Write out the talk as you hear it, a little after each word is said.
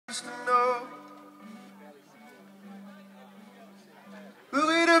used to know. We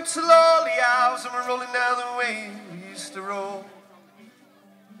wait up till all the hours and we're rolling down the way we used to roll.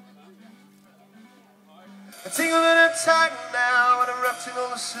 I tingle and I'm tight now, and I'm wrapped in all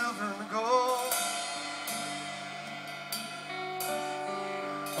the silver and the gold.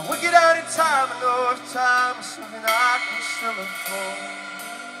 I work it out in time, I know if time is something I can still afford.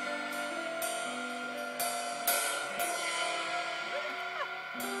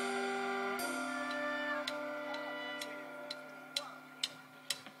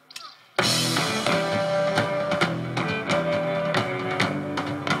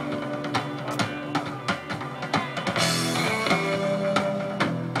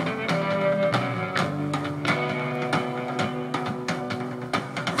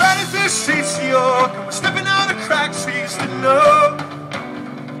 Streets of York, and we're stepping out the cracks we used to know.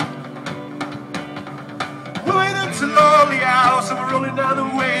 We wait until all the hours and we're rolling down the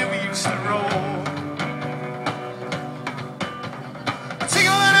way we used to roll. I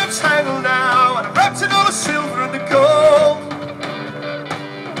tingle and I'm tangled now, and I'm wrapped in all the silver and the gold.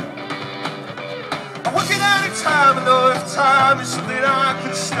 I work it out in time, I know if time is something I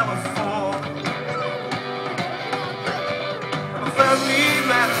can still afford. I'm a family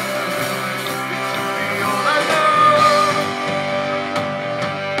man.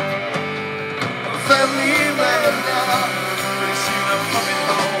 Family man now, pretty soon I'm coming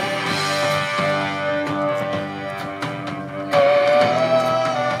home.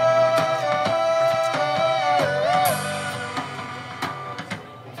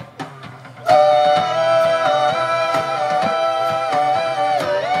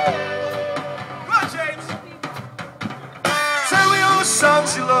 Come on, James. Tell me all the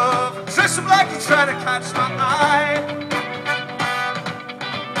songs you love, dress them like you're trying to catch my eye.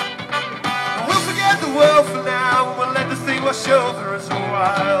 The world for now, and we'll let the thing wash over us a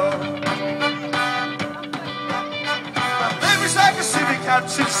while. My memory's like a civic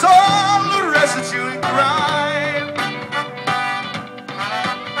capture, it's all the residue and grime.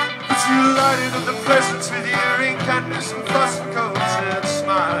 But you lighted up the presents with your incandescent plastic coats and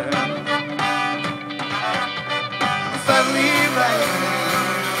smile. Family man,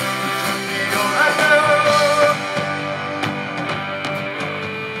 all I know.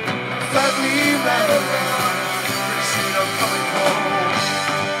 Family man, pretty soon I'm coming home.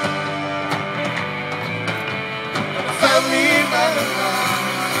 I'm a family man,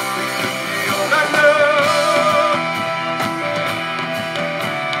 all I know.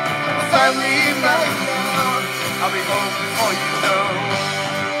 I'm a family man now, I'll be home before you know.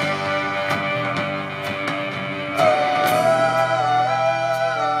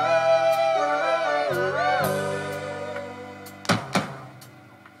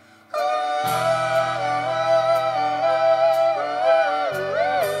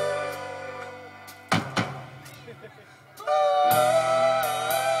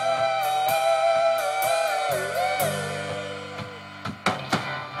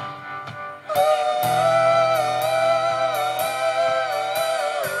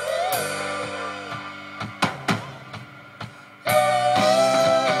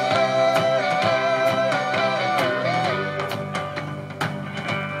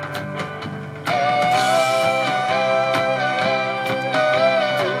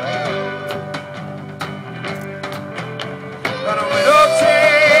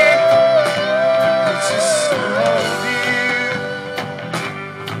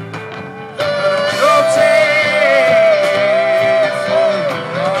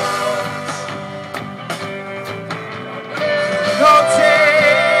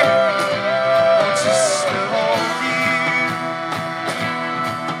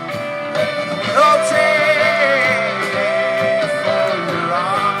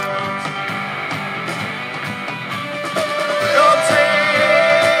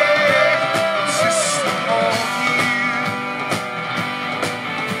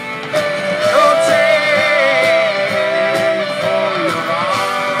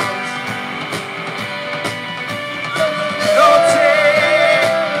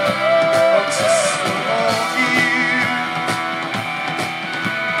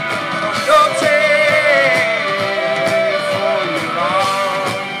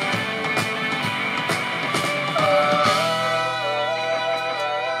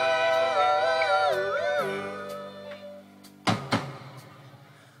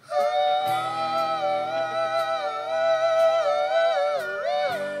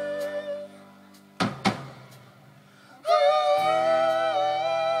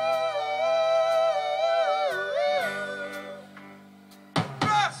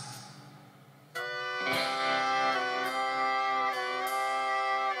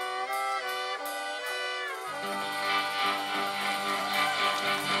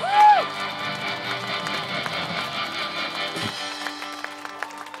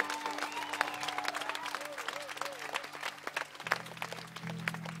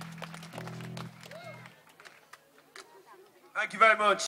 Thank you very much.